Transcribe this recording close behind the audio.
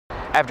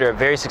After a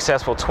very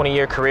successful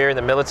 20-year career in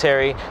the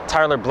military,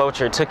 Tyler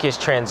Bloecher took his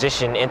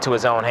transition into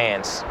his own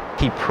hands.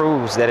 He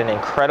proves that an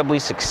incredibly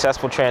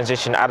successful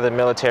transition out of the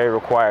military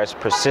requires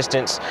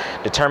persistence,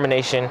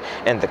 determination,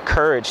 and the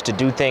courage to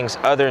do things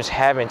others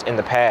haven't in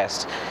the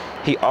past.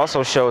 He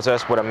also shows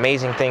us what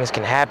amazing things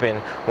can happen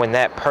when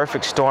that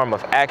perfect storm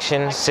of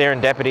action,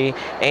 serendipity,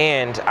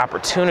 and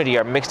opportunity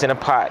are mixed in a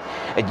pot.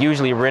 It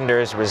usually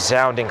renders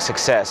resounding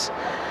success.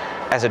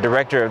 As a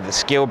director of the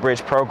Skill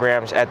Bridge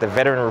programs at the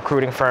veteran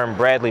recruiting firm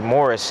Bradley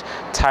Morris,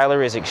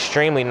 Tyler is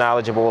extremely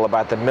knowledgeable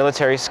about the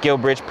military Skill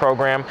Bridge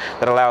program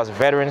that allows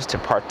veterans to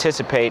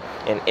participate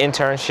in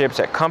internships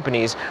at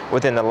companies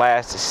within the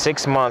last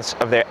 6 months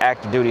of their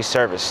active duty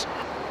service.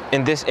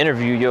 In this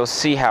interview, you'll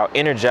see how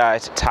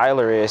energized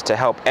Tyler is to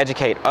help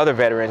educate other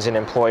veterans and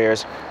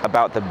employers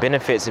about the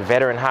benefits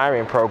veteran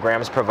hiring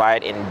programs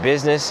provide in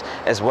business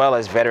as well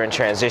as veteran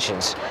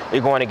transitions.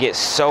 You're going to get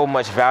so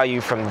much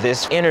value from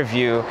this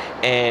interview,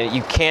 and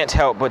you can't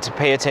help but to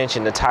pay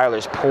attention to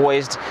Tyler's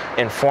poised,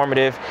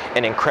 informative,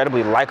 and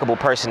incredibly likable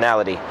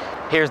personality.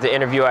 Here's the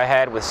interview I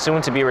had with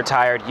soon-to-be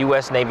retired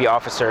U.S. Navy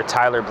officer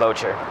Tyler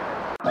Bloecher.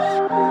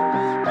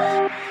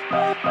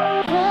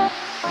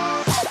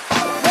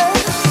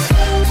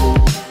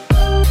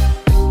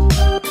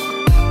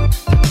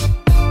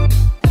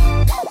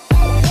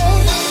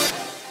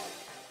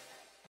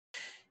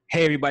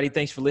 Hey everybody,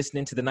 thanks for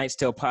listening to the Knight's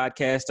Tale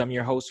podcast. I'm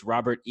your host,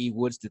 Robert E.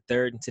 Woods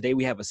III, and today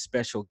we have a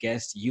special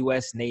guest,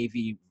 U.S.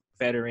 Navy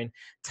veteran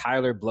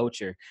Tyler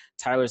Bloecher.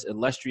 Tyler's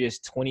illustrious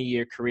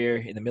 20-year career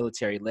in the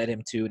military led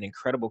him to an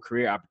incredible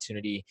career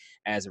opportunity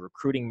as a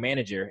recruiting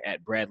manager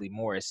at Bradley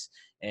Morris,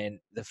 and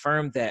the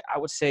firm that I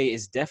would say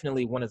is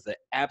definitely one of the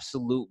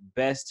absolute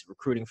best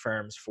recruiting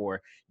firms for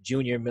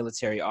junior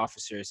military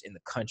officers in the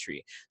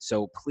country.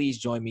 So please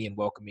join me in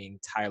welcoming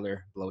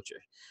Tyler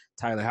Bloecher.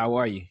 Tyler, how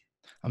are you?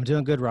 I'm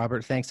doing good,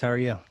 Robert. Thanks. How are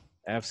you?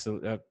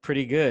 Absolutely.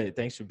 Pretty good.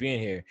 Thanks for being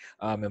here.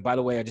 And by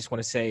the way, I just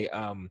want to say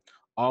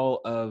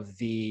all of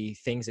the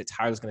things that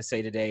Tyler's going to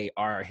say today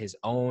are his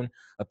own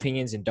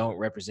opinions and don't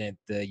represent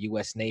the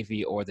U.S.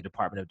 Navy or the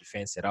Department of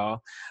Defense at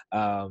all.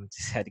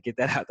 Just had to get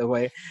that out the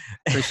way.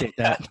 Appreciate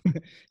that.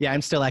 Yeah,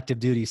 I'm still active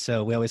duty,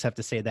 so we always have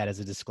to say that as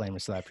a disclaimer,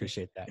 so I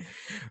appreciate that.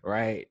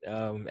 Right.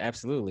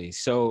 Absolutely.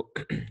 So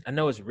I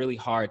know it's really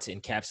hard to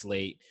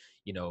encapsulate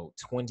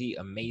 20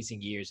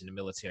 amazing years in the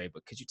military,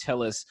 but could you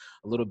tell us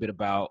a little bit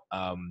about,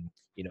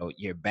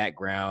 your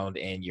background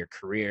and your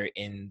career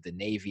in the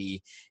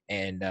Navy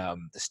and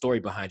the story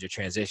behind your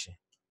transition?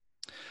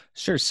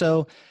 Sure.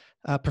 So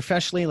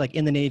professionally, like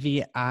in the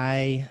Navy,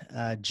 I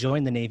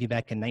joined the Navy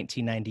back in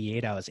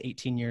 1998. I was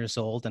 18 years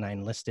old and I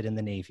enlisted in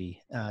the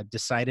Navy.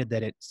 Decided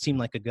that it seemed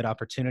like a good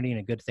opportunity and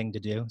a good thing to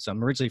do. So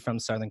I'm originally from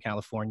Southern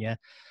California.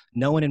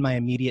 No one in my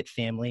immediate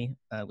family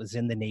was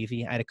in the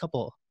Navy. I had a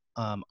couple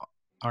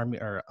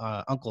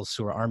uncles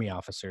who were Army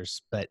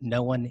officers, but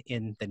no one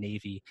in the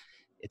Navy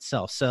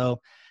itself. So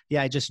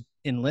yeah, I just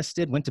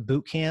enlisted, went to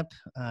boot camp,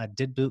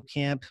 did boot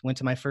camp, went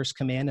to my first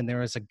command, and there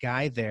was a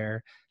guy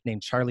there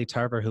named Charlie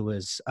Tarver who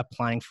was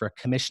applying for a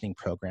commissioning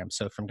program.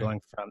 So from going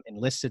from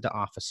enlisted to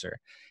officer.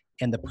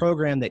 And the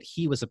program that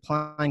he was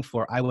applying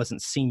for, I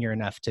wasn't senior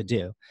enough to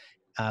do.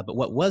 But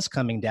what was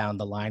coming down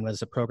the line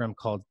was a program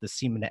called the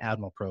Seaman to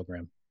Admiral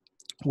program,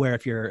 where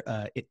if you're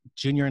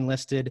junior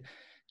enlisted,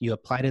 you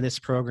apply to this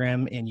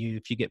program, and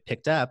if you get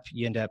picked up,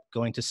 you end up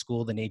going to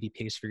school. The Navy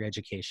pays for your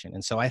education.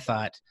 And so I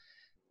thought,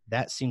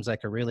 that seems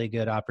like a really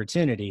good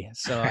opportunity.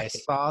 So I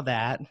saw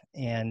that,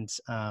 and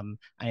I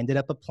ended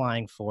up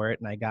applying for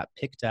it, and I got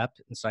picked up.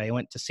 And so I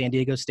went to San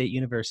Diego State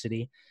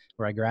University,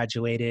 where I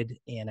graduated,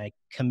 and I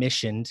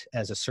commissioned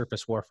as a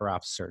surface warfare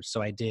officer.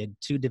 So I did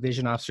 2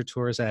 division officer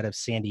tours out of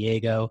San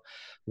Diego,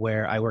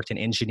 where I worked in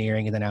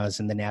engineering, and then I was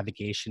in the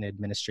navigation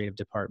administrative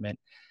department.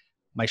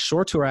 My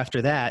short tour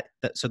after that,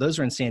 so those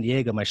were in San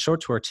Diego. My short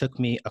tour took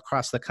me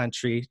across the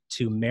country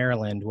to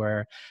Maryland,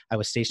 where I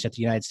was stationed at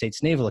the United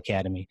States Naval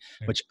Academy,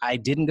 which I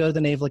didn't go to the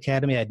Naval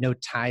Academy. I had no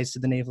ties to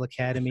the Naval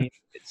Academy.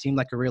 It seemed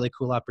like a really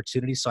cool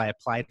opportunity, so I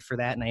applied for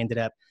that, and I ended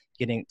up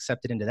getting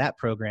accepted into that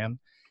program.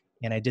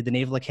 And I did the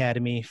Naval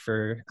Academy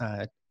for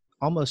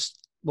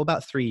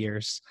about 3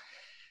 years.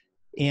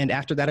 And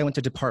after that, I went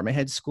to department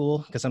head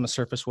school because I'm a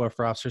surface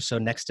warfare officer. So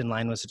next in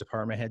line was a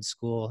department head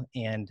school,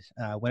 and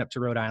went up to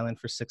Rhode Island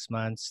for 6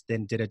 months,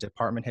 then did a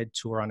department head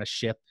tour on a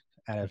ship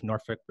out of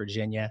Norfolk,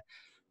 Virginia,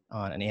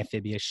 on an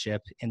amphibious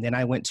ship. And then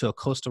I went to a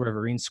coastal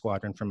riverine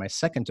squadron for my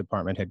second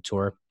department head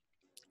tour,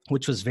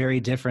 which was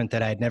very different,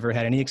 that I'd never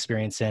had any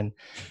experience in.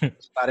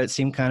 Thought it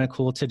seemed kind of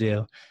cool to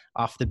do,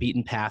 off the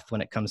beaten path when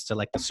it comes to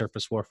like the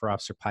surface warfare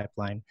officer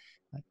pipeline.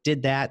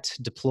 Did that,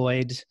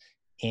 deployed,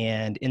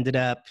 and ended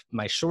up,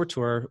 my short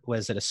tour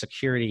was at a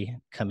security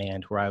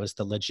command where I was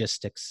the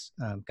logistics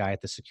guy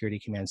at the security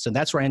command. So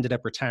that's where I ended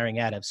up retiring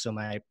out of. So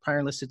my prior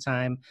enlisted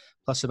time,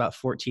 plus about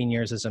 14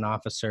 years as an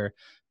officer,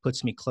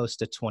 puts me close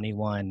to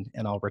 21,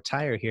 and I'll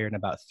retire here in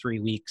about 3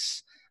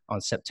 weeks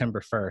on September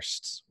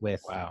 1st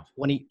with Wow.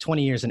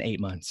 20 years and 8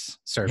 months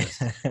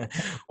service.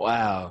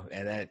 Wow.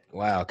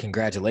 Wow.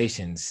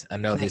 Congratulations. I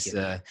know Thank this.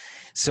 you.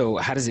 So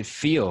how does it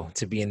feel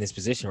to be in this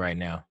position right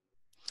now?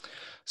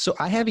 So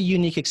I have a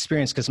unique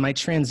experience because my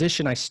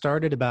transition, I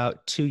started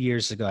about 2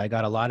 years ago. I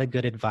got a lot of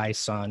good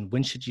advice on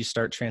when should you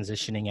start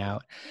transitioning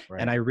out.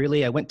 And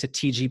Right. I went to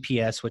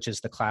TGPS, which is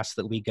the class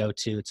that we go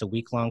to. It's a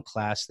week-long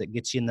class that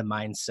gets you in the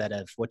mindset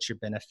of what your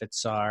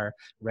benefits are,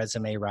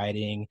 resume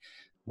writing,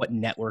 what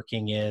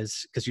networking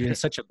is, because you're in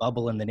such a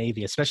bubble in the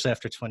Navy, especially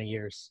after 20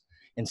 years.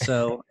 And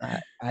so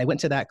I went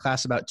to that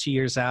class about 2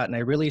 years out, and I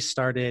really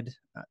started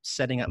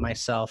setting up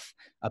myself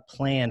a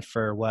plan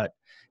for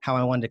how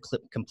I wanted to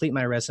complete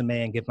my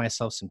resume and give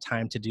myself some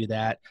time to do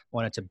that. I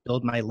wanted to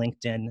build my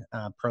LinkedIn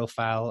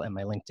profile and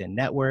my LinkedIn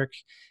network,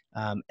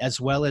 as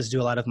well as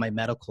do a lot of my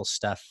medical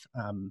stuff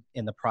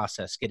in the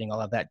process, getting all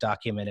of that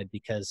documented,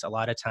 because a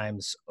lot of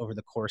times over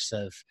the course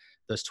of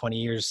those 20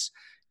 years,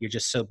 you're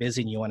just so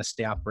busy and you want to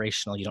stay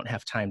operational. You don't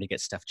have time to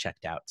get stuff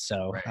checked out.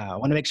 So Right. I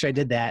want to make sure I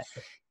did that.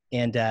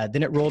 And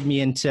then it rolled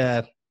me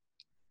into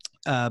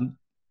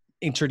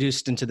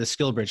introduced into the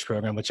SkillBridge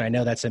program, which I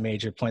know that's a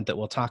major point that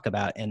we'll talk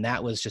about. And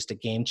that was just a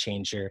game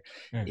changer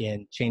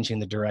in changing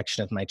the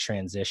direction of my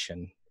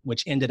transition,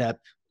 which ended up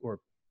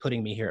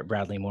putting me here at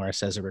Bradley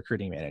Morris as a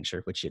recruiting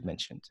manager, which you had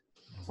mentioned.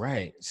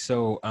 Right.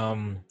 So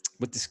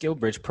with the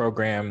SkillBridge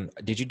program,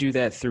 did you do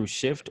that through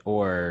Shift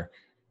or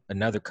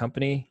another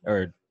company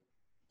or?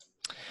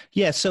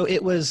 Yeah, so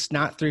it was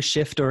not through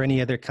Shift or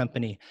any other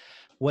company.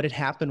 What had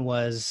happened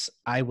was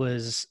I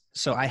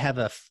have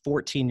a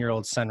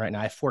 14-year-old son right now.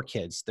 I have 4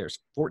 kids. There's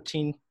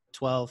 14,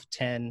 12,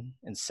 10,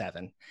 and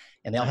 7.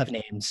 And they all have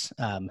names,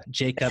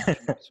 Jacob,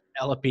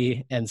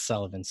 Penelope, and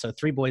Sullivan. So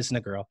 3 boys and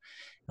a girl.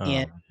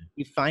 And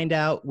you find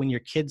out when your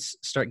kids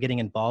start getting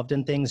involved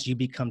in things, you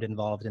become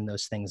involved in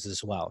those things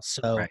as well.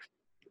 So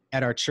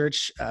at our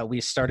church, we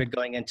started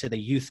going into the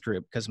youth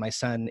group because my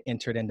son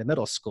entered into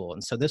middle school.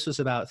 And so this was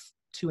about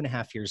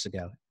 2.5 years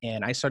ago.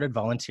 And I started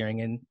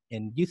volunteering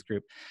in youth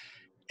group.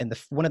 And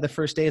one of the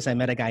first days I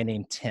met a guy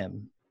named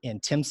Tim,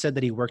 and Tim said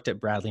that he worked at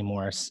Bradley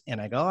Morris.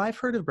 And I go, I've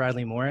heard of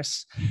Bradley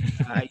Morris.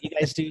 You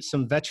guys do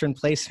some veteran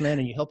placement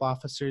and you help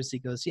officers. He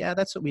goes, yeah,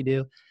 that's what we do.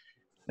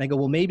 And I go,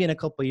 well, maybe in a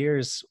couple of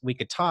years we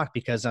could talk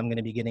because I'm going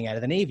to be getting out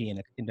of the Navy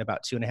in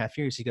about 2.5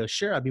 years. He goes,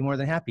 sure, I'd be more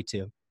than happy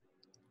to.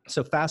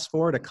 So fast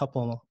forward a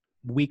couple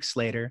weeks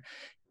later,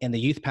 and the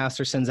youth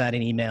pastor sends out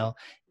an email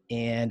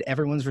and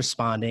everyone's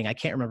responding. I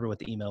can't remember what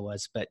the email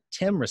was, but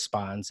Tim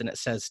responds and it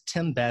says,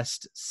 Tim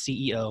Best,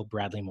 CEO,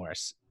 Bradley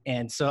Morris.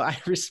 And so I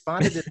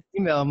responded to the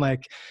email. I'm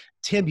like,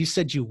 Tim, you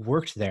said you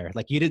worked there.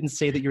 Like, you didn't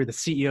say that you're the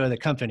CEO of the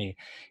company.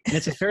 And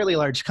it's a fairly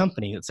large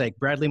company. It's like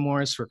Bradley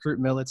Morris, recruit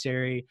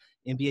military,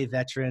 MBA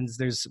veterans.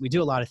 We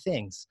do a lot of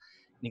things.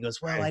 And he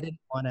goes, well, I didn't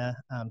want to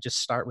just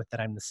start with that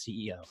I'm the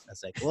CEO. I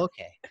was like, well,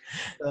 okay.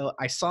 So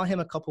I saw him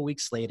a couple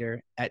weeks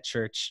later at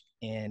church,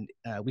 and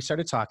we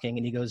started talking,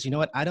 and he goes, you know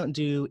what? I don't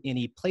do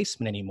any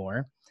placement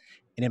anymore.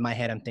 And in my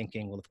head, I'm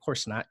thinking, well, of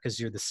course not, because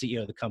you're the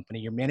CEO of the company.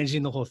 You're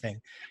managing the whole thing.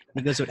 And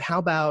he goes, but how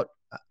about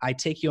I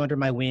take you under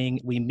my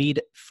wing? We meet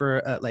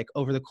for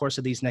over the course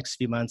of these next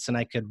few months, and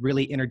I could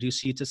really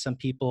introduce you to some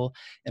people,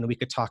 and we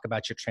could talk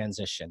about your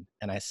transition.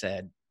 And I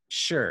said,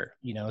 sure.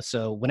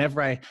 So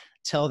whenever I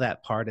tell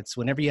that part, it's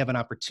whenever you have an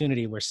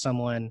opportunity where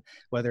someone,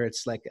 whether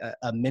it's like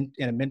in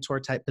a mentor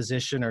type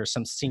position or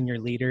some senior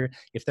leader,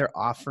 if they're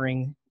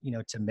offering,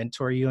 to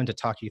mentor you and to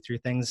talk you through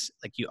things,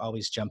 like, you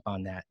always jump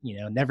on that,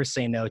 never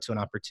say no to an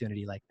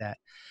opportunity like that.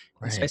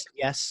 And so I said,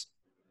 yes.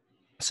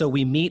 So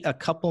we meet a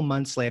couple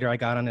months later. I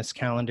got on his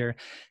calendar,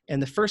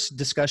 and the first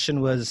discussion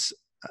was,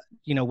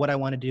 what I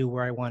want to do,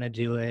 where I want to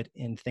do it,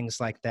 and things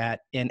like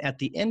that. And at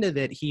the end of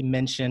it, he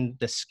mentioned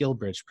the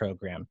SkillBridge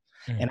program.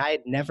 And I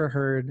had never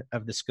heard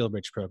of the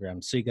SkillBridge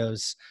program. So he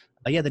goes,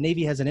 oh, yeah, the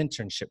Navy has an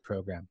internship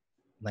program.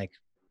 I'm like,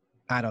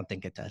 I don't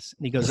think it does.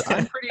 And he goes,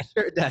 I'm pretty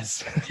sure it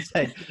does. I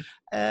said,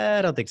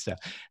 I don't think so.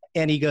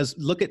 And he goes,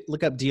 look up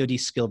DoD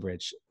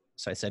SkillBridge.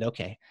 So I said,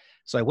 okay.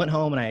 So I went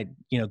home and I,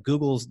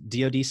 Googled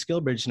DoD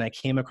SkillBridge, and I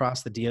came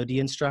across the DoD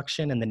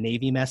instruction and the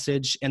Navy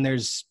message. And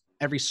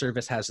every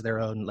service has their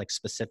own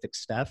specific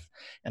stuff.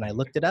 And I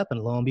looked it up, and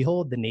lo and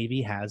behold, the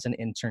Navy has an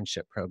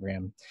internship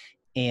program.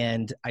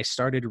 And I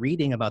started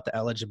reading about the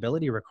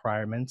eligibility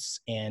requirements,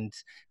 and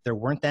there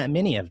weren't that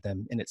many of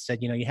them. And it said,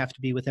 you have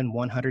to be within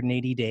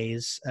 180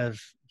 days of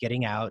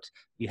getting out.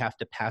 You have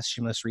to pass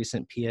your most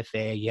recent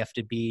PFA. You have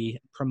to be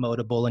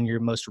promotable in your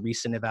most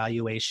recent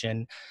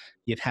evaluation.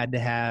 You've had to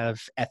have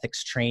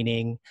ethics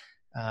training.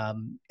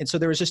 And so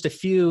there was just a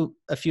few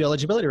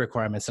eligibility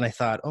requirements. And I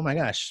thought, oh my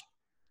gosh,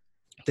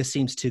 this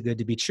seems too good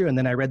to be true. And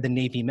then I read the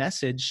Navy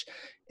message,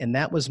 and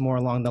that was more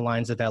along the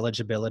lines of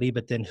eligibility,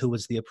 but then who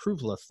was the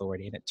approval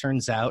authority? And it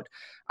turns out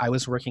I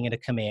was working at a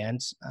command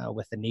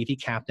with a Navy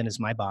captain as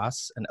my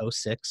boss, an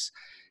 06,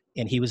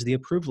 and he was the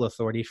approval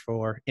authority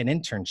for an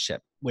internship,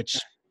 which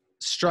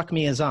struck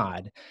me as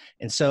odd.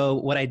 And so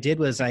what I did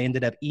was I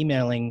ended up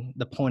emailing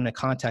the point of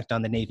contact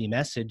on the Navy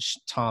message,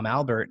 Tom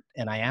Albert,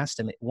 and I asked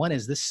him, one,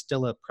 is this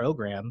still a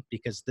program?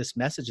 Because this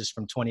message is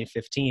from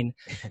 2015.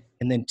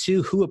 And then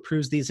two, who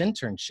approves these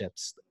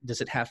internships?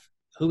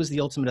 Who is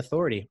the ultimate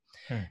authority?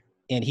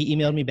 And he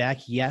emailed me back,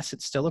 yes,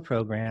 it's still a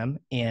program,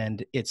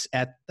 and it's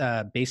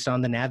based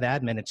on the NAV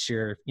admin. It's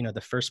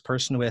the first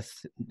person with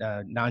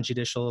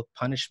non-judicial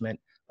punishment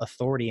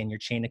authority in your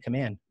chain of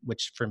command,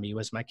 which for me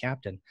was my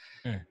captain.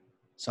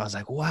 So I was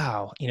like,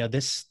 wow,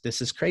 this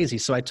is crazy.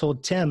 So I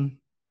told Tim,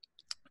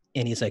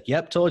 and he's like,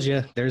 yep, told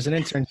you, there's an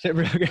internship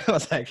program. I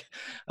was like,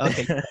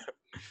 okay.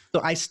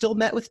 So I still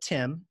met with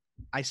Tim.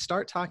 I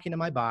start talking to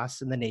my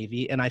boss in the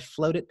Navy, and I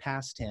floated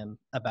past him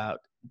about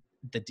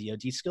the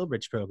DoD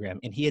SkillBridge program,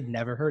 and he had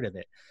never heard of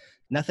it.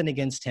 Nothing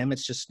against him.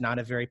 It's just not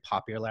a very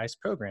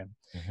popularized program.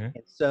 And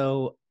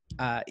so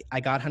I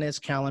got on his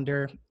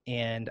calendar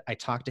and I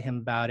talked to him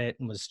about it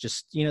and was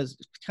just,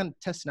 kind of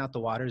testing out the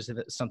waters if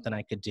it's something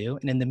I could do.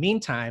 And in the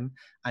meantime,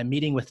 I'm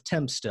meeting with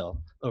Tim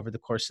still over the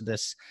course of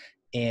this.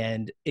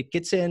 And it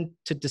gets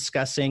into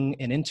discussing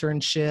an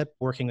internship,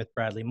 working with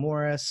Bradley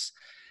Morris.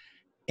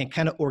 And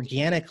kind of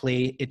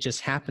organically, it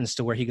just happens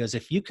to where he goes,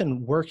 if you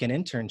can work an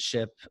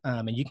internship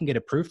and you can get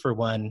approved for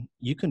one,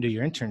 you can do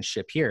your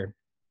internship here.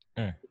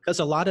 Because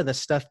a lot of the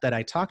stuff that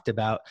I talked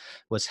about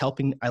was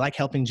I like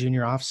helping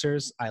junior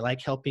officers. I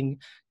like helping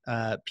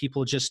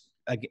people just,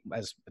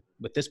 as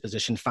with this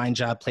position, find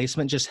job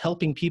placement, just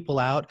helping people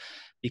out.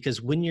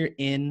 Because when you're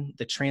in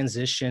the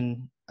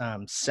transition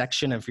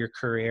section of your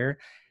career,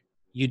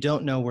 you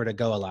don't know where to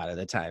go a lot of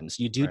the times.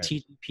 You do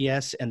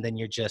TPS and then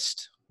you're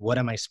just, what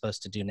am I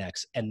supposed to do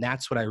next? And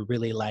that's what I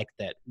really like,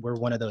 that we're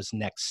one of those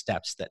next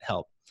steps that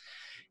help.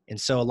 And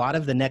so a lot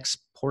of the next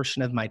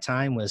portion of my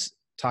time was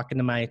talking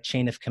to my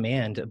chain of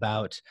command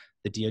about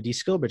the DoD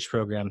SkillBridge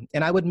program.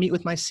 And I would meet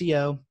with my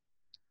CO,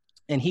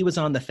 and he was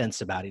on the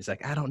fence about it. He's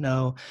like, I don't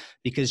know,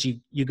 because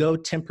you go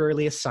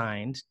temporarily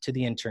assigned to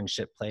the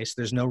internship place.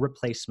 There's no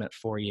replacement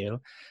for you.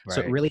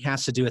 So it really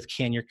has to do with,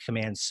 can your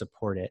command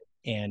support it?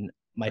 And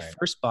my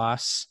first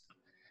boss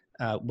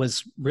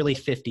was really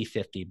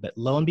 50-50, but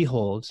lo and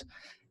behold,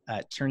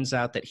 it turns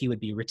out that he would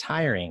be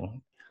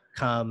retiring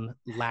come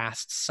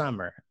last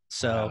summer.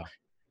 So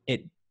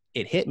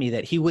it hit me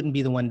that he wouldn't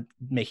be the one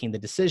making the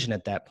decision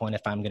at that point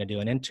if I'm going to do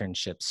an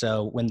internship.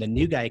 So when the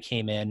new guy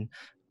came in,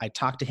 I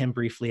talked to him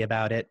briefly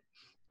about it,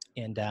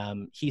 and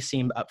he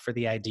seemed up for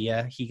the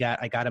idea.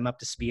 I got him up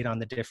to speed on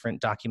the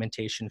different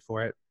documentation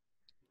for it.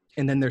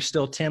 And then there's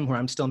still Tim, where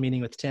I'm still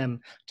meeting with Tim,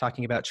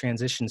 talking about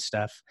transition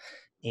stuff.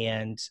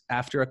 And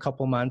after a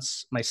couple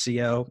months, my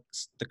CO,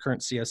 the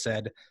current CO,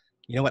 said,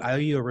 you know what, I owe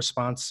you a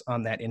response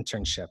on that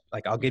internship.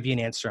 Like, I'll give you an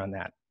answer on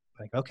that.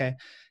 I'm like, okay.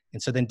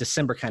 And so then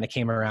December kind of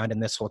came around in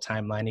this whole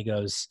timeline. He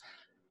goes,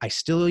 I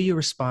still owe you a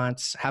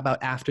response. How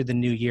about after the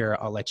new year,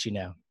 I'll let you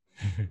know.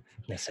 And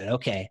I said,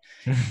 okay.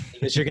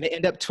 Because you're going to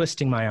end up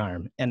twisting my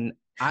arm. And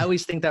I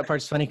always think that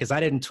part's funny because I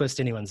didn't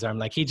twist anyone's arm.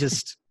 Like,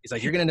 he's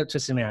like, you're going to end up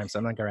twisting my arm. So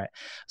I'm like, all right.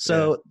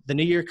 So the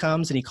new year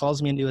comes and he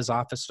calls me into his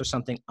office for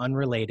something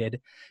unrelated.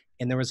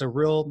 And there was a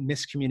real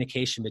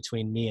miscommunication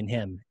between me and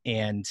him.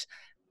 And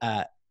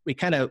we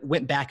kind of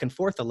went back and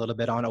forth a little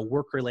bit on a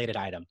work-related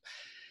item.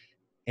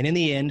 And in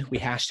the end, we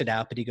hashed it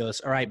out, but he goes,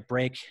 all right,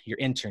 break your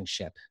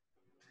internship.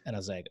 And I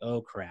was like,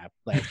 oh crap.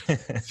 Like,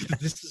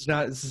 this is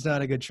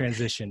not a good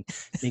transition.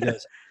 And he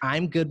goes,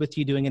 I'm good with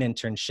you doing an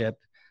internship.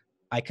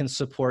 I can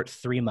support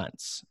 3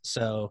 months.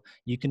 So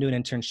you can do an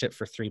internship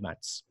for 3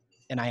 months.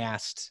 And I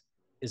asked,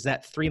 is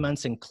that 3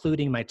 months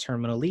including my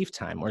terminal leave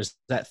time, or is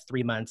that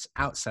 3 months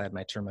outside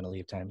my terminal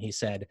leave time? He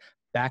said,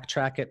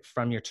 backtrack it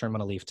from your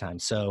terminal leave time.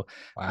 So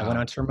I went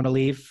on terminal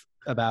leave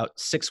about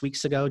 6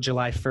 weeks ago,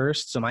 July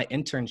 1st. So my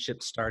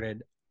internship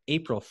started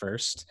April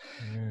 1st.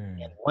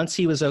 And once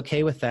he was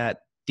okay with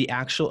that, the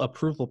actual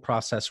approval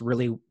process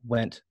really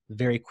went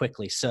very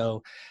quickly.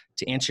 So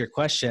to answer your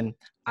question,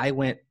 I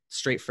went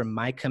straight from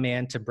my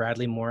command to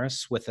Bradley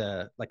Morris with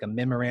a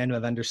memorandum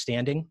of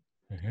understanding.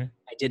 I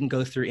didn't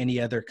go through any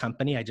other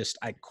company.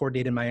 I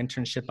coordinated my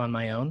internship on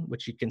my own,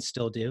 which you can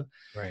still do.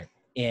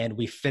 And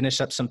we finished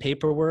up some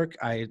paperwork.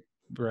 I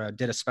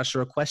did a special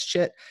request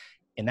chit,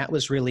 and that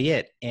was really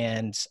it.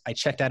 And I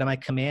checked out of my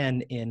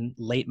command in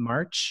late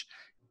March,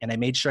 and I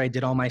made sure I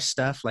did all my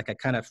stuff. Like, I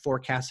kind of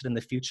forecasted in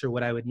the future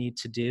what I would need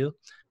to do.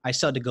 I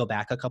still had to go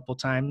back a couple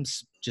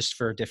times just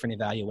for different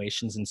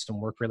evaluations and some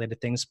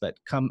work-related things. But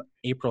come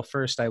April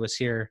 1st, I was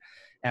here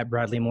at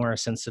Bradley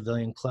Morris in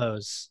civilian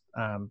clothes,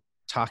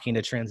 talking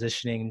to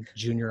transitioning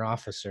junior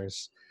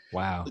officers.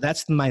 Wow.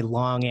 That's my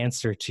long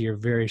answer to your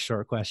very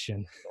short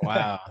question.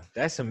 Wow.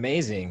 That's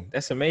amazing.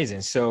 That's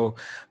amazing. So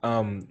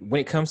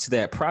when it comes to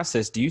that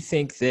process, do you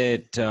think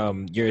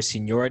that your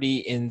seniority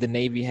in the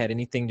Navy had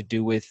anything to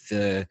do with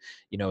the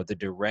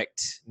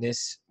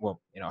directness,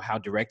 how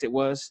direct it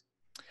was?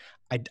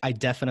 I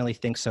definitely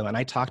think so. And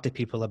I talk to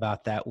people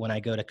about that when I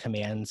go to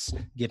commands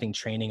giving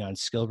training on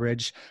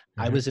SkillBridge.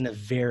 I was in a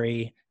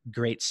very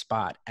great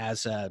spot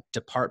as a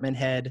department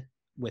head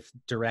with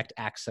direct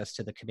access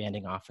to the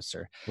commanding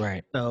officer.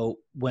 Right. So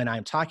when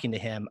I'm talking to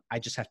him, I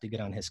just have to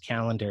get on his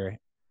calendar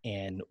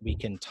and we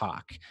can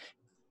talk.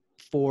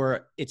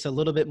 It's a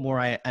little bit more,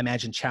 I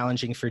imagine,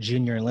 challenging for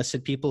junior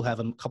enlisted people who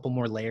have a couple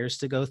more layers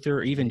to go through,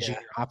 or even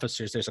junior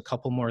officers. There's a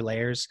couple more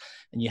layers,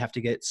 and you have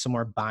to get some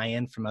more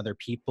buy-in from other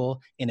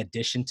people in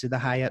addition to the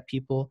high-up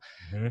people.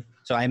 Mm-hmm.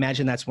 So I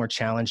imagine that's more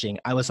challenging.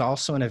 I was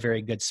also in a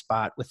very good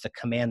spot with the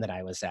command that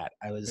I was at.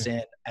 I was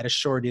at a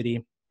shore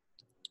duty,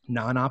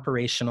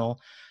 non-operational.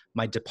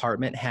 My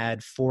department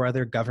had 4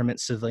 other government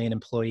civilian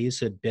employees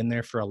who had been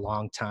there for a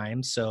long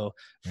time. So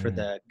for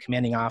the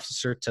commanding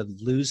officer to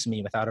lose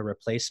me without a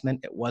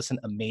replacement, it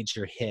wasn't a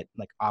major hit,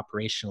 like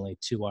operationally,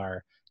 to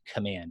our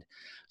command.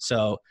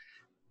 So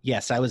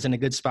yes, I was in a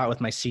good spot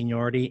with my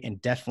seniority,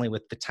 and definitely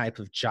with the type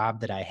of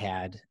job that I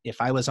had. If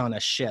I was on a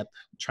ship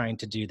trying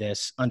to do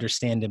this,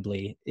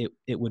 understandably,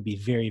 it would be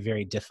very,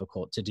 very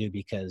difficult to do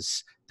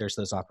because there's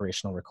those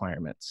operational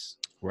requirements.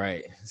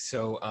 Right.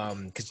 So,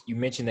 because you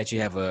mentioned that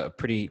you have a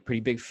pretty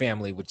big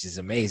family, which is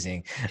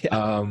amazing.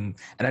 Yeah. And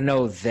I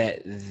know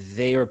that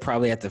they are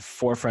probably at the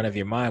forefront of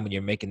your mind when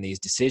you're making these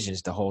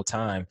decisions the whole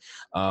time.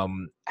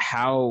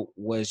 How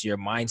was your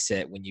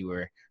mindset when you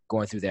were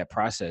going through that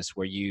process?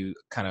 Were you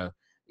kind of,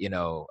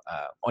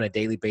 on a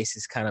daily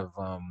basis, kind of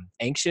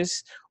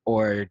anxious,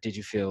 or did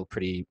you feel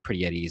pretty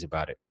at ease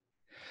about it?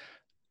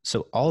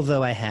 So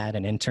although I had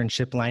an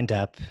internship lined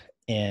up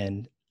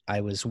and I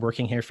was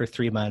working here for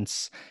 3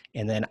 months,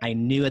 and then I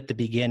knew at the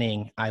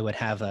beginning I would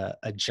have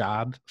a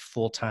job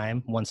full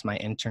time once my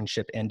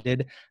internship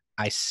ended,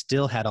 I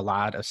still had a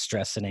lot of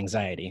stress and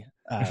anxiety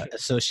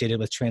associated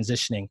with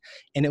transitioning.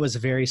 And it was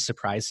very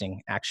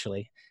surprising,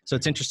 actually. So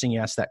it's interesting you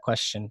asked that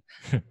question.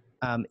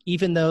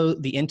 Even though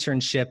the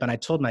internship, and I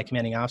told my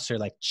commanding officer,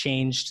 like,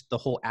 changed the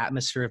whole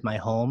atmosphere of my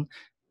home,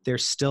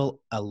 there's still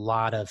a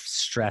lot of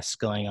stress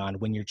going on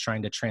when you're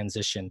trying to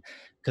transition,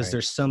 because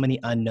there's so many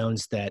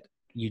unknowns that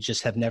you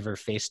just have never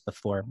faced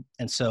before.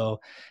 And so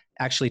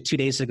actually 2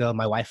 days ago,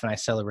 my wife and I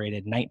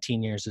celebrated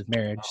 19 years of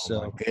marriage.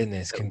 Oh, my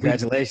goodness.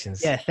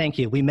 Congratulations. Yeah, thank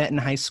you. We met in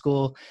high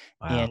school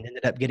Wow. and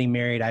ended up getting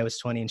married. I was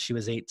 20 and she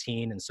was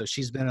 18. And so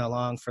she's been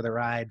along for the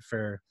ride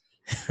for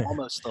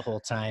almost the whole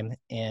time.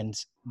 And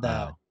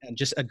and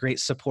just a great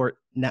support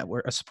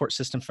network, a support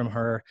system from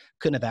her.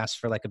 Couldn't have asked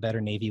for like a better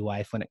Navy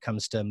wife when it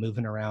comes to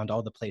moving around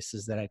all the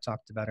places that I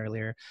talked about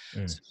earlier.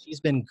 So she's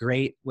been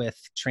great with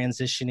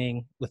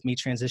me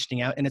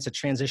transitioning out. And it's a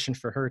transition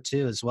for her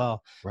too, as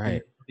well.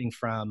 Right. Moving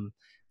from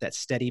that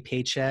steady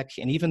paycheck.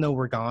 And even though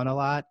we're gone a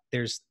lot,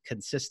 there's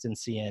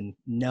consistency in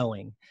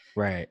knowing.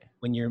 Right.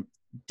 When you're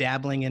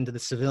dabbling into the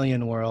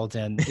civilian world,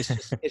 and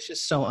it's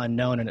just so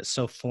unknown and it's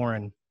so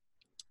foreign.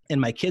 And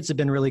my kids have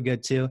been really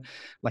good too.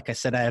 Like I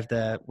said,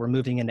 we're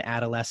moving into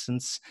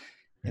adolescence.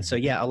 And so,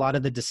 yeah, a lot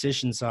of the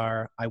decisions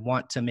are, I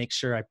want to make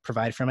sure I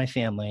provide for my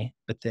family,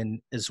 but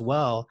then as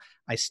well,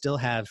 I still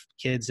have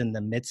kids in the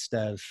midst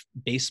of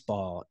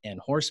baseball and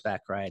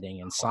horseback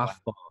riding and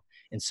softball.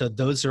 And so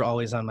those are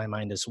always on my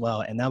mind as well.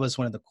 And that was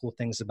one of the cool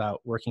things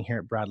about working here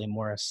at Bradley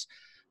Morris.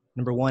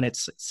 Number one,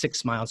 it's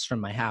 6 miles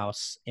from my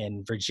house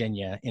in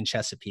Virginia, in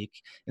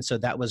Chesapeake. And so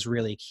that was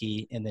really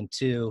key. And then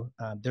 2,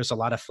 there's a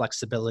lot of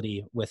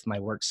flexibility with my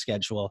work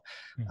schedule,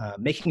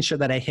 making sure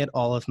that I hit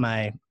all of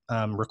my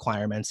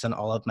requirements and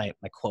all of my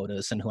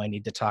quotas and who I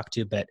need to talk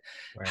to. But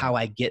how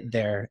I get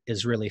there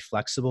is really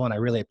flexible. And I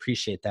really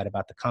appreciate that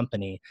about the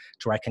company,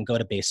 to where I can go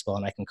to baseball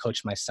and I can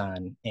coach my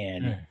son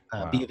and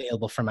be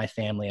available for my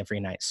family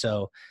every night.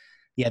 So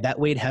yeah, that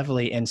weighed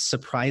heavily, and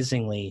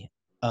surprisingly,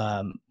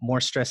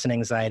 more stress and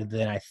anxiety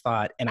than I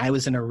thought. And I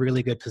was in a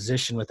really good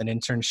position with an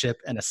internship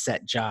and a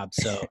set job.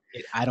 So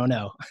I don't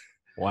know.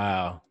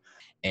 Wow.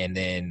 And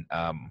then,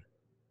 how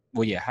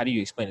do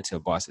you explain it to a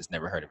boss that's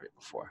never heard of it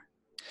before?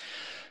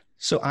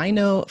 So I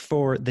know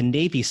for the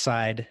Navy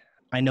side,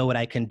 I know what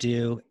I can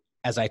do,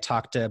 as I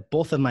talked to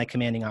both of my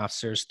commanding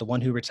officers. The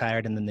one who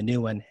retired and then the new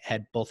one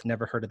had both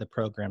never heard of the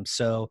program.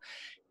 So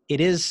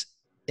it is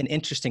an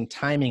interesting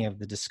timing of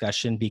the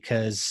discussion,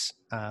 because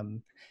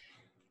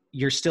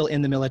you're still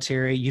in the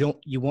military.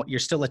 You're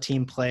still a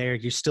team player.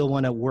 You still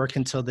want to work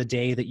until the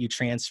day that you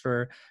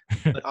transfer.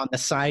 But on the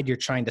side, you're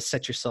trying to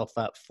set yourself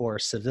up for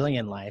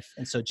civilian life.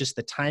 And so just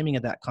the timing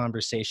of that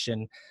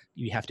conversation,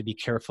 you have to be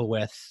careful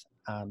with.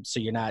 So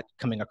you're not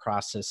coming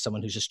across as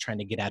someone who's just trying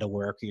to get out of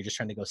work, or you're just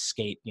trying to go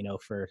skate,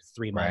 for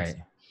 3 months.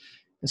 Right.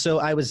 And so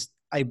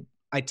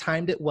I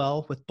timed it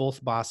well with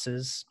both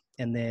bosses.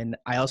 And then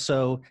I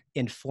also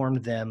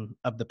informed them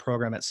of the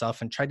program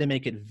itself and tried to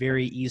make it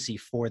very easy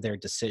for their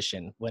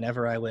decision.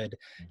 Whenever I would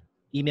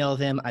email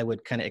them, I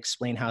would kind of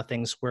explain how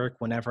things work.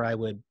 Whenever I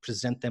would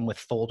present them with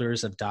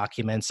folders of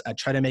documents, I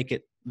try to make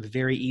it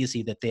very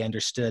easy that they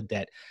understood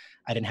that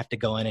I didn't have to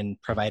go in and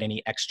provide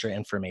any extra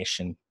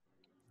information.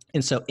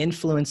 And so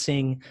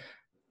influencing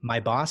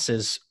my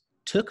bosses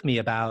took me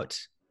about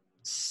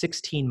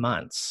 16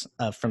 months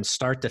from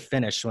start to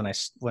finish from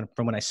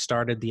when I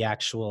started the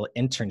actual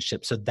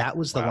internship. So that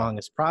was the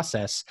longest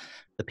process.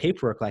 The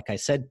paperwork, like I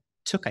said,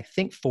 took, I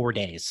think, 4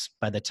 days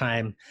by the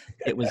time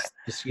it was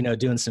just,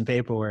 doing some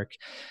paperwork.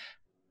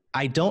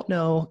 I don't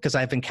know, because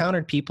I've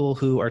encountered people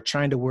who are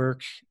trying to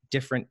work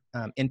different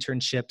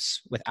internships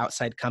with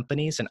outside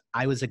companies. And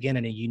I was, again,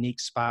 in a unique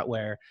spot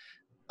where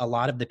a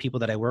lot of the people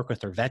that I work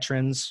with are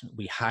veterans.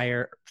 We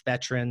hire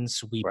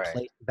veterans, we Right.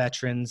 place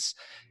veterans.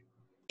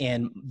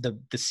 And the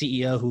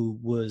CEO, who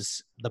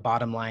was the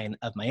bottom line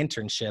of my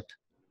internship,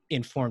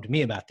 informed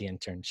me about the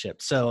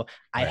internship. So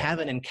I Right.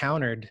 haven't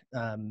encountered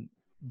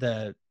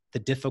the the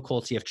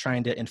difficulty of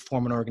trying to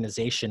inform an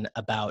organization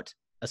about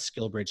a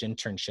SkillBridge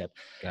internship.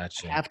 I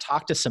Gotcha. have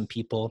talked to some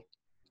people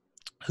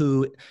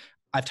who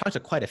I've talked to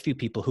quite a few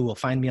people who will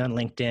find me on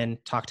LinkedIn,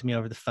 talk to me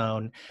over the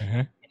phone, Mm-hmm.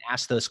 and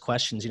ask those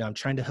questions. I'm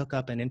trying to hook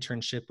up an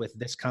internship with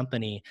this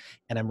company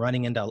and I'm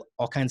running into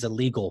all kinds of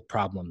legal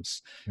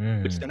problems,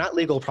 which they're Mm. not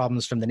legal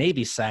problems from the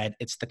Navy side.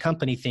 It's the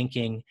company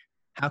thinking,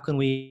 how can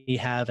we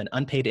have an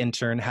unpaid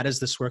intern? How does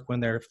this work when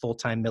they're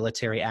full-time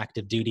military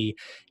active duty?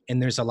 And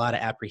there's a lot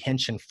of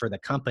apprehension for the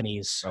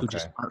companies who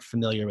just Okay. aren't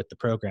familiar with the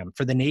program.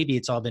 For the Navy,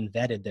 it's all been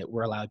vetted that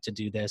we're allowed to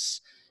do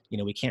this.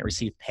 We can't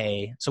receive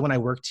pay. So when I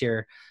worked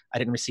here, I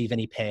didn't receive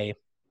any pay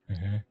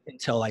Mm-hmm.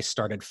 until I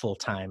started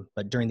full-time,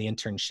 but during the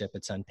internship,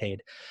 it's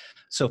unpaid.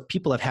 So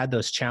people have had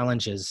those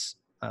challenges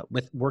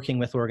with working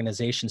with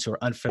organizations who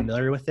are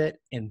unfamiliar with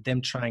it, and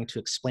them trying to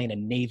explain a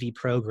Navy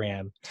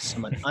program to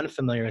someone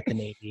unfamiliar with the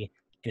Navy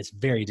is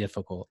very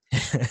difficult.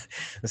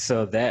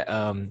 So that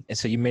and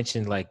so you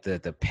mentioned like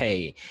the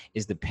pay.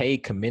 Is the pay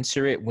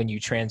commensurate when you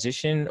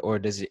transition, or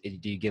do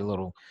you get a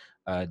little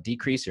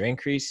decrease or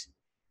increase?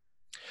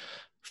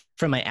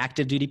 From my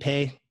active duty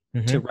pay to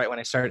Mm-hmm. right when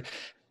I started,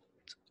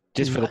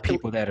 Just for the luckily,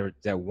 people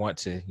that want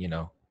to,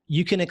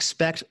 you can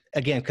expect,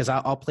 again, because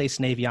I'll place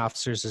Navy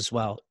officers as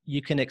well,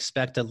 you can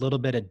expect a little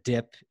bit of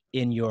dip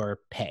in your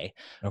pay.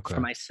 For Okay.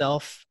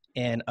 myself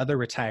and other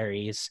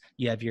retirees,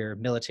 you have your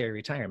military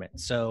retirement.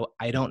 So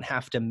I don't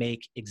have to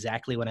make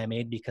exactly what I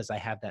made because I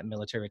have that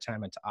military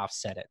retirement to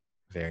offset it.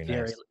 Very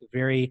Very, nice.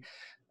 very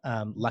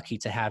lucky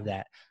to have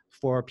that.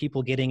 For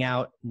people getting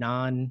out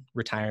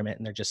non-retirement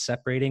and they're just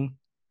separating,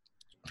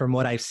 from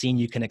what I've seen,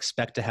 you can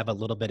expect to have a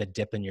little bit of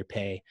dip in your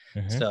pay.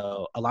 Mm-hmm.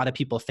 So a lot of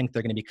people think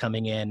they're going to be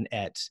coming in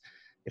at,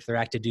 if their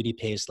active duty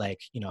pays like,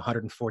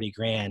 140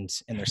 grand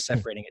and they're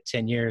separating at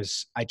 10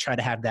 years, I try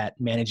to have that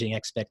managing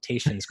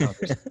expectations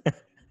conversation.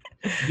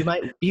 You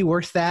might be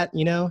worth that,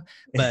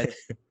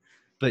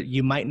 but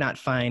you might not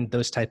find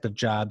those type of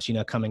jobs,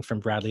 coming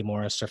from Bradley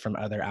Morris or from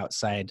other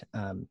outside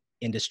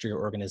industry or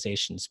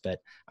organizations. But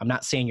I'm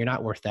not saying you're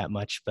not worth that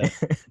much, but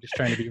I'm just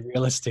trying to be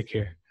realistic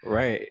here.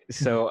 Right.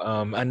 So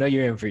I know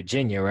you're in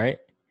Virginia, right?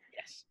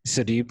 Yes.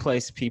 So do you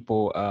place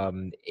people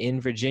in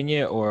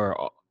Virginia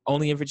or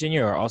only in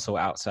Virginia or also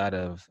outside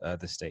of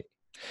the state?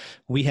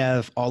 We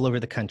have all over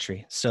the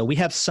country. So we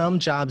have some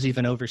jobs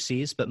even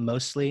overseas, but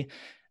mostly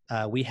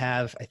we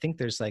have, I think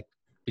there's like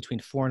between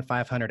 400 and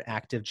 500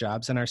 active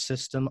jobs in our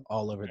system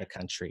all over the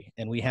country.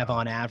 And we have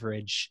on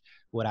average,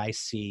 what I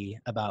see,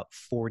 about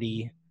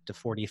 40 to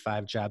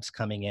 45 jobs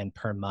coming in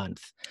per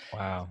month.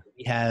 Wow.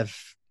 We have,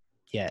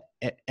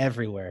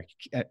 everywhere.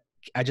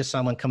 I just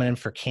saw one coming in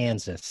for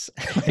Kansas.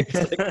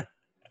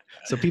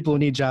 So people who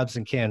need jobs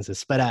in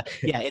Kansas, but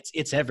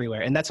it's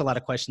everywhere. And that's a lot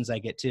of questions I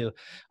get too.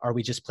 Are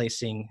we just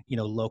placing,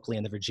 locally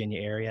in the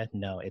Virginia area?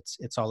 No,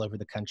 it's all over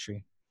the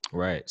country.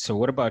 Right. So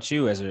what about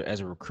you as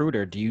a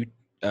recruiter? Do you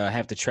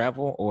have to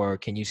travel or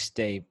can you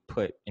stay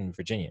put in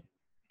Virginia?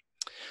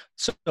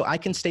 So I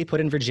can stay put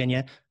in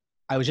Virginia.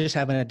 I was just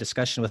having a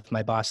discussion with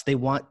my boss. They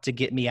want to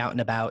get me out and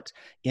about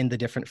in the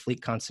different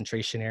fleet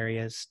concentration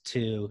areas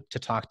to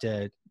talk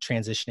to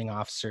transitioning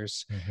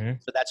officers. Mm-hmm.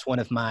 So that's one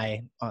of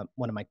my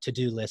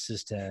to-do lists,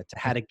 is to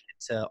how to get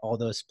to all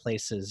those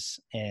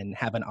places and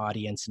have an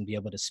audience and be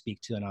able to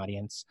speak to an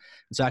audience.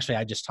 And so actually,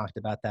 I just talked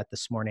about that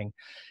this morning.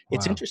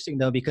 It's Wow. interesting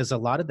though, because a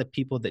lot of the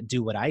people that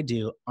do what I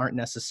do aren't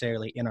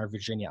necessarily in our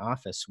Virginia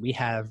office. We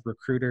have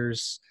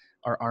recruiters.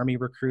 Our Army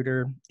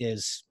recruiter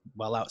is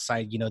well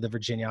outside, the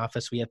Virginia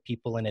office. We have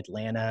people in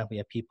Atlanta. We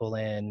have people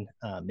in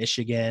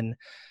Michigan.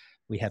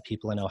 We have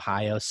people in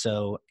Ohio.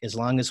 So as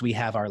long as we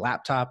have our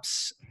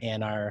laptops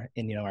and our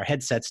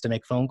headsets to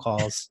make phone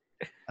calls,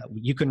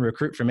 you can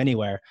recruit from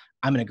anywhere.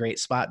 I'm in a great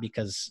spot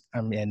because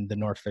I'm in the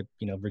Norfolk,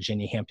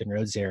 Virginia, Hampton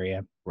Roads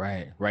area.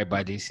 Right. Right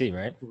by DC,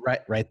 right?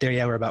 Right there.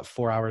 Yeah, we're about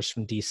 4 hours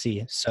from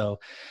DC. So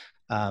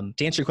to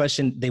answer your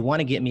question, they want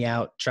to get me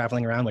out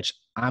traveling around, which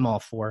I'm all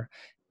for.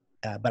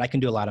 But I can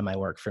do a lot of my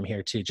work from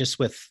here too, just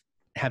with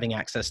having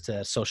access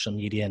to social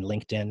media and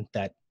LinkedIn.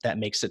 That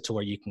makes it to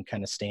where you can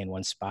kind of stay in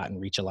one spot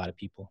and reach a lot of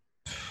people.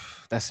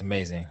 That's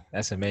amazing.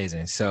 That's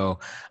amazing. So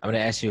I'm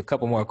going to ask you a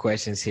couple more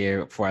questions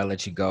here before I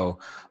let you go.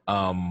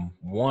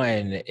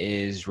 One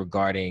is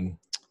regarding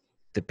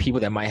the people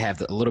that might have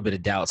a little bit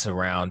of doubts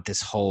around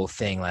this whole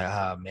thing. Like,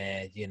 oh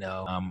man,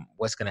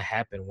 what's going to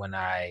happen when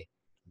I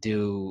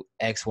do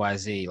X, Y,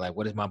 Z? Like,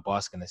 what is my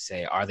boss going to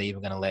say? Are they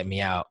even going to let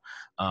me out?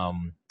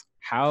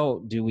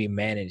 How do we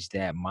manage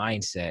that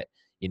mindset?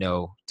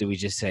 Do we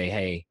just say,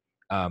 hey,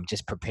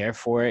 just prepare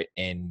for it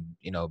and,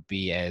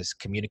 be as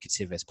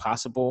communicative as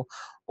possible?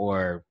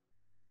 Or,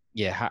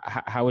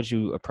 how would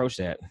you approach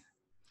that?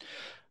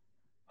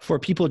 For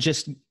people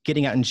just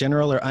getting out in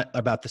general, or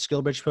about the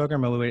SkillBridge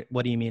program, or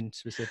what do you mean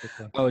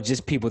specifically? Oh,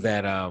 just people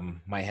that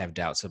might have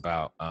doubts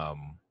about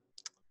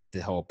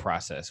the whole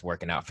process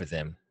working out for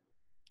them.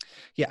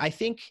 Yeah, I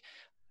think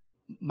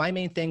my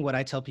main thing, what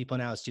I tell people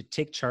now, is to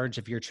take charge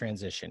of your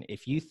transition.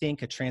 If you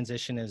think a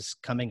transition is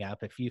coming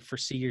up, if you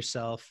foresee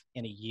yourself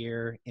in a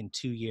year, in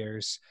 2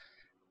 years,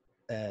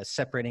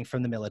 separating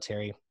from the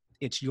military,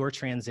 it's your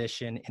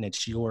transition and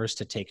it's yours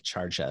to take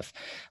charge of.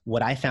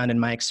 What I found in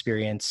my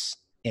experience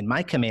in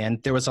my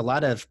command, there was a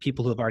lot of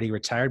people who have already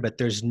retired, but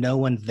there's no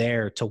one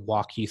there to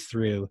walk you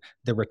through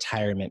the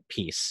retirement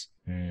piece.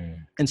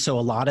 And so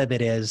a lot of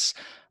it is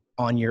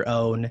on your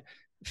own,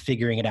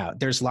 figuring it out.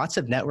 There's lots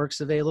of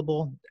networks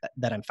available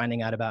that I'm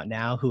finding out about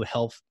now who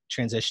help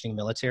transitioning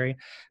military.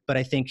 But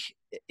I think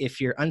if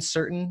you're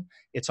uncertain,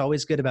 it's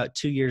always good about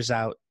 2 years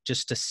out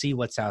just to see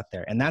what's out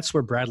there. And that's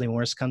where Bradley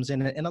Morris comes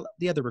in, and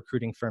the other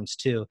recruiting firms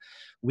too.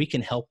 We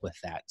can help with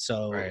that.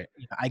 So Right.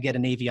 I get a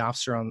Navy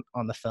officer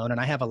on the phone,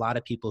 and I have a lot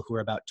of people who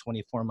are about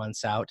 24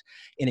 months out,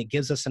 and it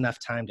gives us enough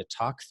time to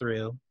talk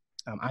through.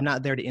 I'm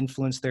not there to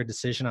influence their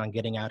decision on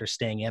getting out or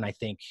staying in. I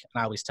think,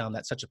 and I always tell them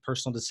that's such a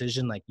personal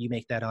decision. Like, you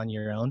make that on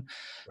your own.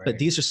 Right. But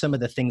these are some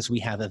of the things we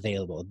have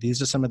available. These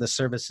are some of the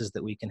services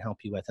that we can help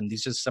you with. And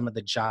these are some of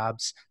the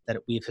jobs that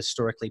we've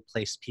historically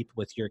placed people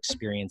with your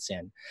experience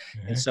in.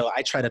 And so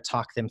I try to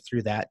talk them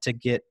through that to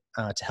get,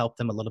 to help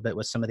them a little bit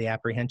with some of the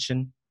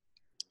apprehension.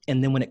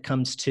 And then when it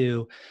comes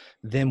to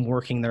them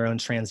working their own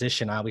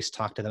transition, I always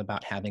talk to them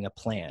about having a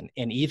plan.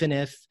 And even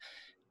if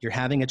you're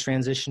having a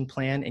transition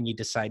plan and you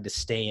decide to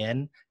stay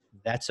in,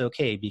 that's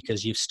okay,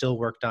 because you've still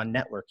worked on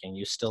networking.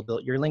 You still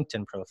built your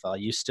LinkedIn profile.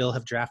 You still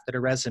have drafted a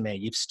resume.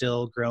 You've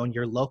still grown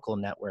your local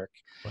network.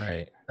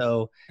 Right.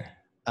 So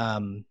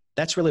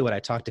that's really what I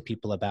talk to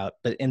people about.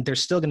 And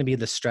there's still going to be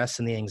the stress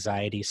and the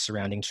anxiety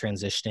surrounding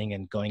transitioning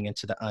and going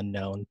into the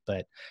unknown.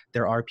 But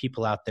there are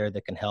people out there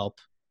that can help,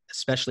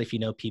 especially if you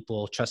know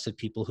people, trusted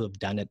people who have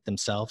done it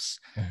themselves.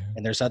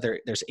 And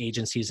there's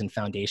agencies and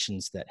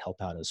foundations that help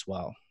out as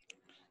well.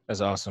 That's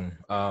awesome.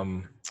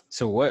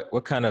 So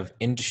what kind of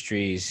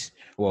industries,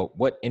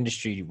 what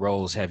industry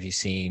roles have you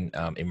seen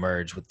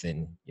emerge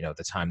within,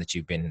 the time that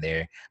you've been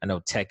there? I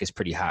know tech is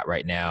pretty hot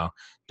right now.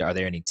 Are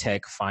there any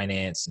tech,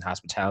 finance, and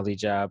hospitality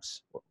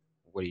jobs?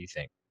 What do you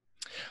think?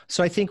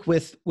 So I think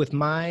with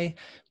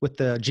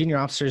the junior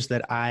officers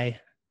that I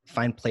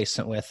find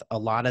placement with, a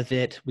lot of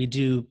it, we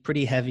do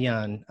pretty heavy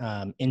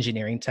on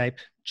engineering type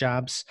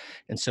jobs.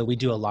 And so we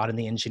do a lot in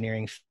the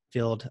engineering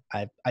field.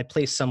 I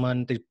placed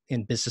someone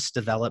in business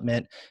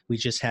development. We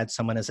just had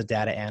someone as a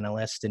data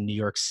analyst in New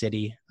York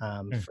City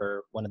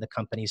for one of the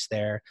companies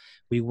there.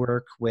 We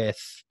work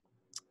with,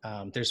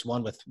 there's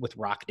one with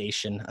Rock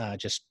Nation,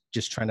 just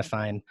trying to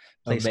find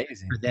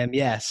places for them.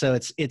 Yeah. So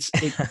it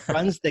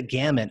runs the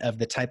gamut of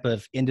the type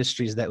of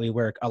industries that we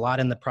work. A lot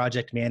in the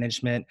project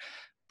management,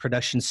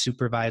 production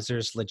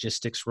supervisors,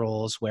 logistics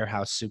roles,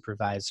 warehouse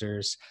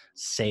supervisors,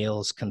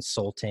 sales,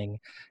 consulting.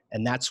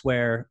 And that's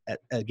where,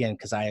 again,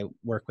 because I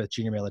work with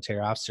junior military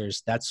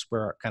officers, that's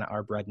where kind of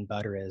our bread and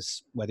butter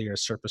is. Whether you're a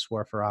surface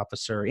warfare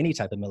officer or any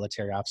type of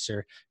military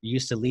officer, you're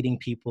used to leading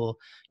people,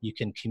 you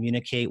can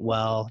communicate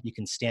well, you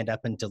can stand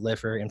up and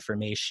deliver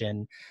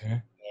information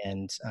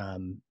and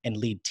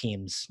lead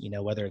teams,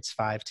 whether it's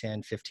 5,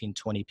 10, 15,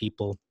 20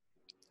 people.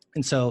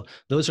 And so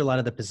those are a lot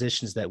of the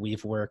positions that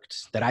we've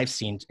worked, that I've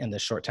seen in the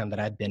short time that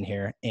I've been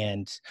here.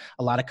 And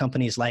a lot of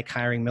companies like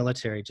hiring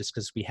military just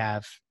because we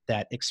have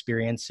that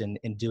experience in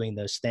doing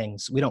those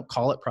things. We don't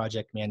call it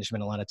project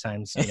management a lot of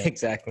times.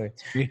 Exactly.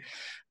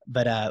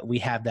 But we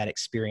have that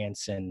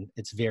experience, and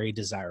it's very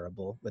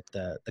desirable with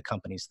the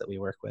companies that we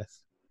work with.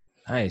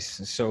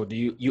 Nice. So do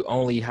you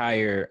only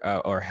hire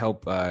or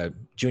help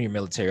junior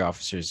military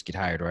officers get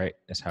hired, right?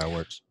 That's how it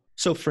works.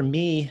 So for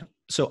me,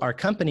 our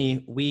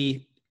company,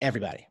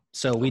 everybody.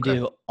 So we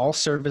do all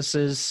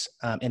services,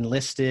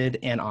 enlisted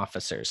and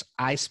officers.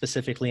 I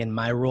specifically, in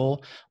my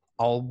role,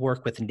 I'll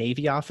work with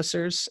Navy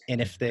officers. And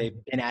if they've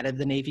been out of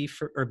the Navy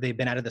or they've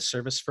been out of the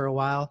service for a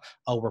while,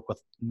 I'll work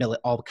with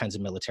all kinds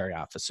of military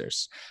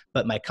officers.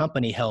 But my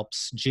company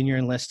helps junior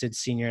enlisted,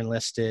 senior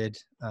enlisted,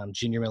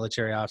 junior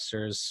military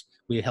officers.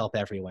 We help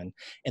everyone.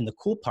 And the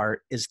cool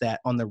part is that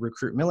on the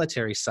recruit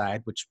military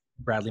side, which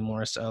Bradley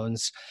Morris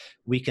owns,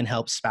 we can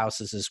help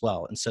spouses as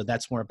well. And so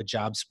that's more of a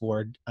jobs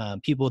board.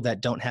 People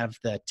that don't have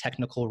the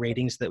technical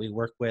ratings that we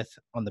work with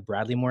on the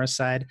Bradley Morris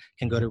side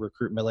can go to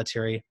Recruit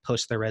Military,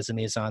 post their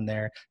resumes on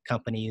there.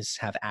 Companies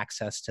have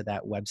access to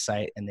that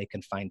website and they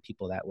can find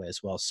people that way as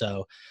well.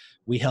 So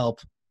we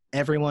help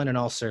everyone in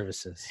all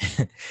services.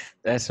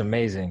 That's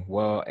amazing.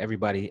 Well,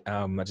 everybody,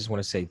 I just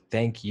want to say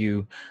thank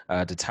you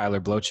to Tyler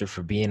Bloecher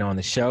for being on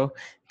the show.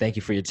 Thank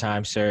you for your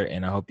time, sir.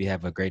 And I hope you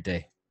have a great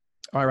day.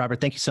 All right,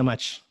 Robert. Thank you so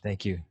much.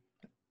 Thank you.